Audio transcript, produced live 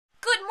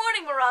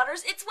morning,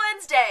 Marauders. It's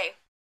Wednesday.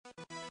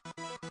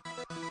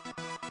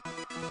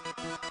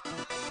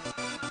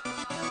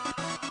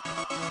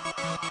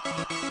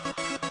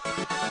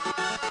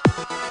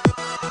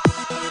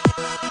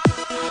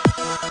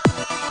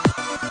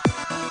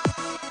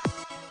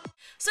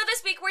 So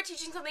this week we're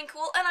teaching something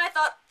cool, and I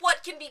thought,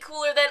 what can be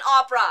cooler than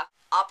opera?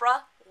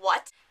 Opera?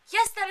 What?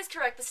 Yes, that is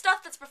correct. The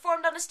stuff that's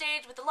performed on a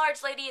stage with the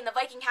large lady in the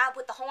Viking hat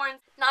with the horns.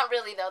 Not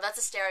really, though. That's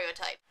a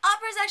stereotype.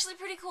 Opera is actually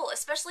pretty cool,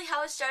 especially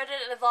how it started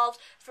and evolved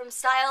from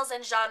styles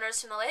and genres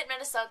from the late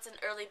Renaissance and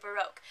early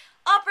Baroque.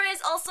 Opera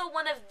is also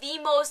one of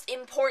the most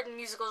important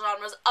musical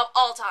genres of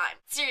all time.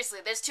 Seriously,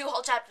 there's 2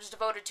 whole chapters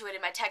devoted to it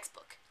in my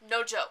textbook.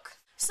 No joke.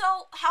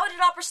 So, how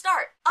did opera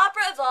start?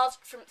 Opera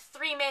evolved from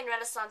 3 main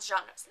Renaissance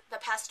genres: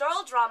 the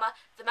pastoral drama,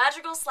 the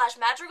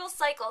madrigal/madrigal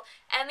cycle,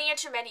 and the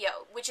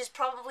intermedio, which is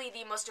probably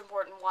the most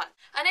important one.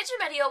 An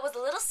intermedio was a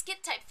little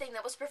skit-type thing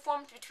that was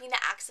performed between the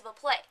acts of a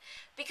play.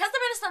 Because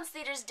the Renaissance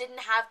theaters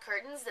didn't have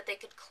curtains that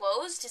they could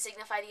close to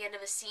signify the end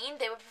of a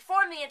scene, they would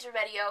perform the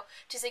intermedio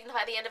to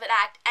signify the end of an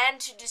act and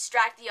to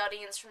distract the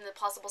audience from the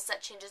possible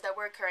set changes that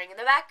were occurring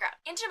in the background.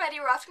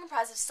 Intermedio were often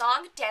comprised of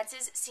song,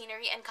 dances,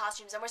 scenery, and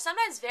costumes, and were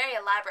sometimes very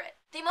elaborate.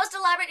 The most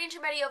elaborate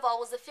intermedio of all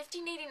was the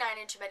 1589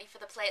 intermedio for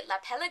the play La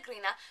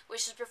Pellegrina,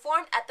 which was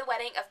performed at the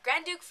wedding of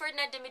Grand Duke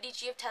Ferdinand de'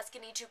 Medici of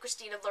Tuscany to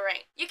Christine of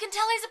Lorraine. You can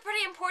tell he's a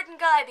pretty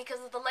important guy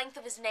because of the length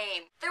of his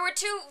name. There were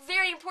 2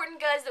 very important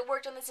guys that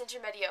worked on this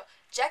intermedio: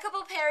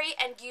 Jacopo Peri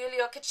and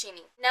Giulio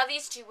Caccini. Now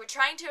these 2 were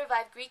trying to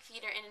revive Greek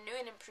theater in a new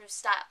and improved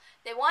style.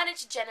 They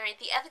wanted to generate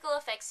the ethical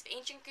effects of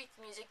ancient Greek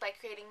music by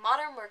creating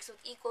modern works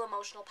with equal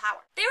emotional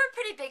power. They were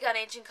pretty big on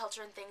ancient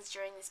culture and things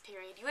during this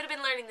period. You would have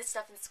been learning this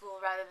stuff in school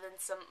rather than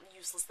some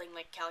useless thing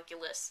like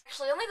calculus.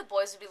 Actually, only the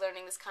boys would be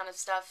learning this kind of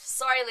stuff.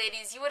 Sorry,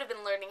 ladies, you would have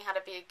been learning how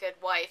to be a good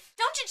wife.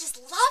 Don't you just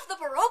love the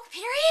Baroque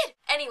period?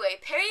 Anyway,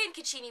 Peri and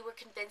Caccini were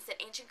convinced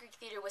that ancient Greek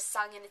theater was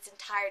sung in its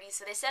entirety,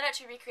 so they set out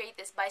to recreate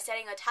this by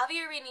setting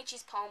Ottavio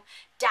Rienici's poem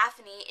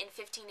Daphne in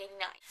 1589.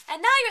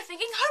 And now you're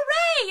thinking,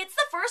 hooray! It's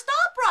the first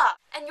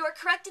opera! And you're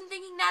correct in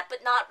thinking that,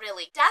 but not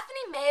really.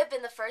 Daphne may have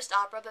been the first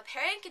opera, but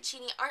Peri and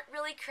Caccini aren't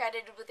really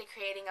credited with the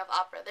creating of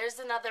opera. There's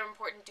another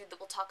important dude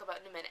that we'll talk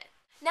about in a minute.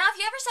 Now, if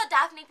you ever saw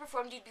Daphne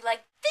performed, you'd be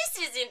like, this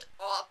isn't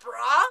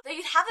opera! Though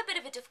you'd have a bit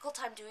of a difficult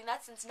time doing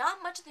that since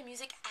not much of the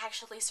music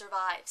actually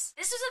survives.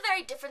 This was a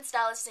very different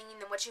style of singing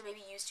than what you may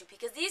be used to,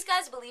 because these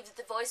guys believed that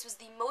the voice was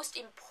the most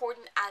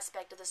important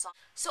aspect of the song.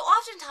 So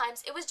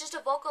oftentimes, it was just a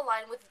vocal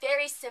line with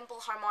very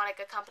simple harmonic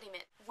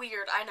accompaniment.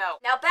 Weird, I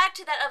know. Now back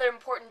to that other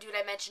important dude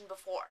I mentioned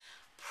before.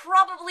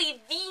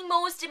 Probably the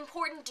most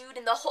important dude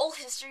in the whole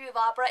history of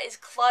opera is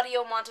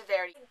Claudio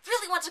Monteverdi. I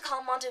really want to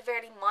call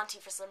Monteverdi Monty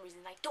for some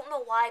reason. I don't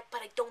know why,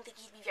 but I don't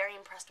think he'd be very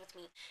impressed with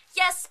me.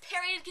 Yes,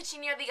 Peri and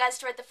Caccini are the guys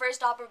to write the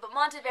first opera, but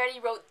Monteverdi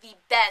wrote the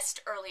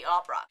best early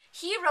opera.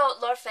 He wrote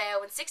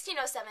L'Orfeo in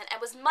 1607 and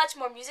was much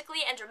more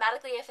musically and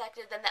dramatically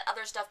effective than that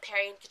other stuff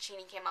Peri and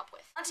Caccini came up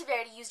with.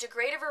 Monteverdi used a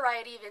greater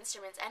variety of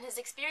instruments, and his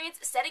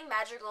experience setting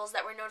madrigals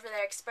that were known for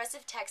their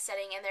expressive text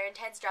setting and their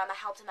intense drama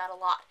helped him out a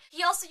lot.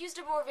 He also used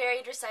a more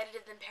varied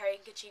recitative than Peri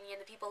and Caccini, and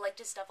the people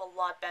liked his stuff a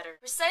lot better.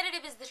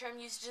 Recitative is the term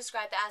used to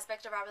describe the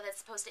aspect of opera that's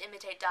supposed to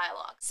imitate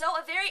dialogue. So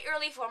a very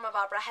early form of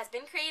opera has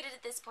been created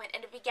at this point,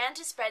 and it began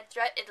to spread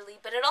throughout Italy,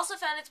 but it also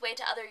found its way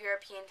to other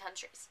European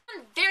countries.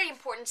 One very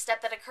important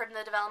step that occurred in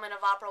the development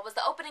of opera was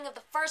the opening of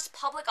the first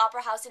public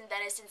opera house in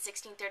Venice in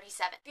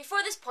 1637.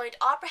 Before this point,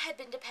 opera had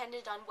been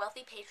dependent on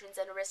wealthy patrons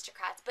and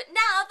aristocrats, but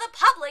now the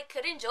public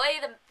could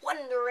enjoy the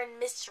wonder and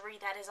mystery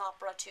that is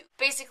opera too.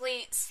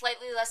 Basically,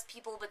 slightly less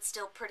people, but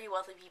still pretty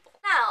wealthy people.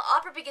 Now,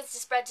 opera begins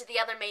to spread to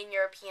the other main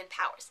European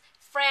powers: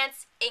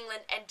 France,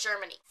 England, and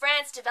Germany.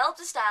 France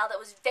developed a style that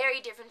was very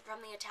different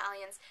from the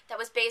Italians, that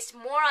was based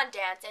more on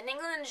dance, and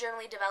England and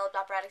Germany developed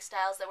operatic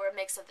styles that were a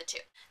mix of the 2.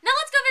 Now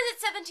let's go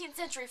visit 17th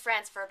century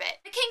France for a bit.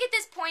 The king at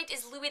this point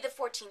is Louis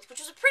XIV, which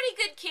was a pretty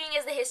good king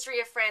as the history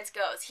of France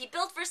goes. He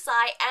built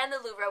Versailles and the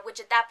Louvre, which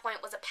at that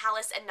point was a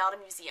palace and not a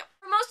museum.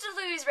 For most of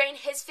Louis's reign,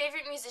 his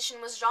favorite musician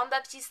was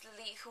Jean-Baptiste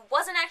Lully, who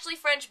wasn't actually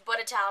French,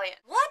 but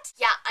Italian. What?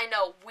 Yeah, I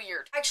know,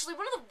 weird. Actually,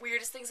 one of the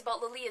weirdest things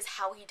about Lully is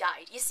how he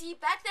died. You see,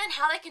 back then,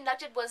 how they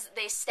conducted was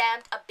they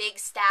stamped a big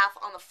staff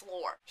on the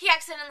floor. He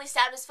accidentally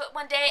stabbed his foot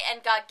one day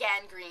and got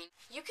gangrene.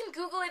 You can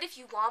Google it if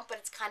you want, but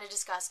it's kind of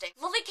disgusting.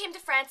 Lully came to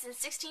France in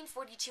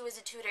 1642 as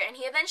a tutor, and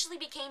he eventually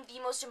became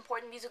the most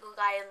important musical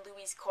guy in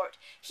Louis's court.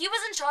 He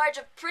was in charge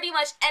of pretty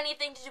much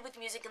anything to do with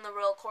music in the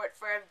royal court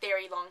for a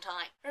very long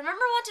time.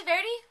 Remember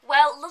Monteverdi?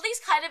 Well,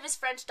 Lully's kind of his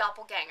French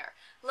doppelganger.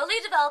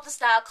 Lully developed a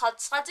style called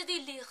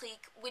tragédie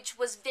lyrique, which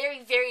was very,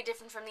 very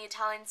different from the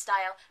Italian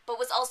style, but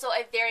was also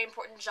a very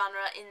important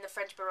genre in the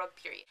French Baroque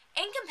period.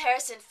 In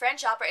comparison,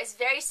 French opera is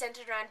very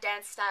centered around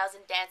dance styles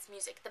and dance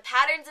music. The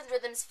patterns and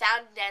rhythms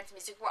found in dance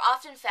music were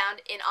often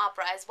found in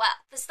opera as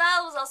well. The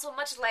style was also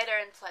much lighter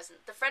and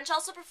pleasant. The French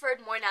also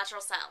preferred more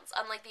natural sounds,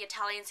 unlike the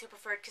Italians who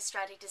preferred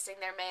castrati to sing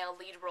their male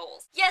lead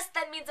roles. Yes,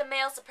 that means a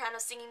male soprano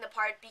singing the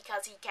part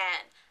because he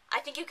can. I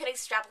think you can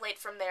extrapolate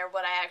from there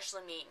what I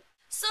actually mean.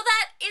 So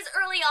that is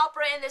early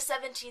opera in the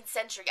 17th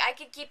century. I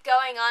could keep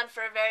going on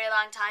for a very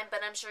long time, but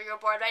I'm sure you're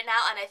bored right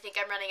now, and I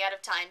think I'm running out of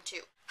time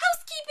too.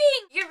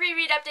 Housekeeping! Your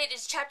reread update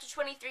is chapter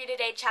 23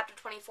 today, chapter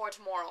 24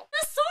 tomorrow.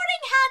 The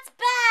Sorting Hat's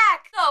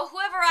back! So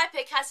whoever I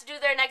pick has to do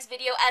their next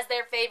video as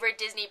their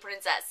favorite Disney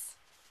princess.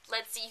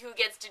 Let's see who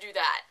gets to do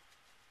that.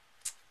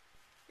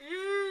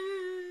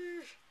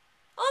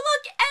 Oh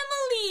look,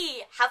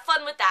 Emily! Have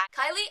fun with that.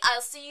 Kylie,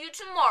 I'll see you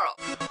tomorrow.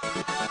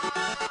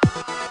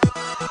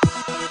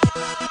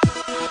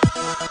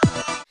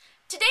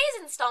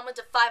 Today's installment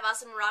of Five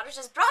Awesome Marauders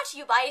is brought to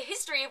you by A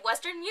History of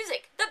Western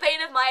Music, the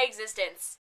bane of my existence.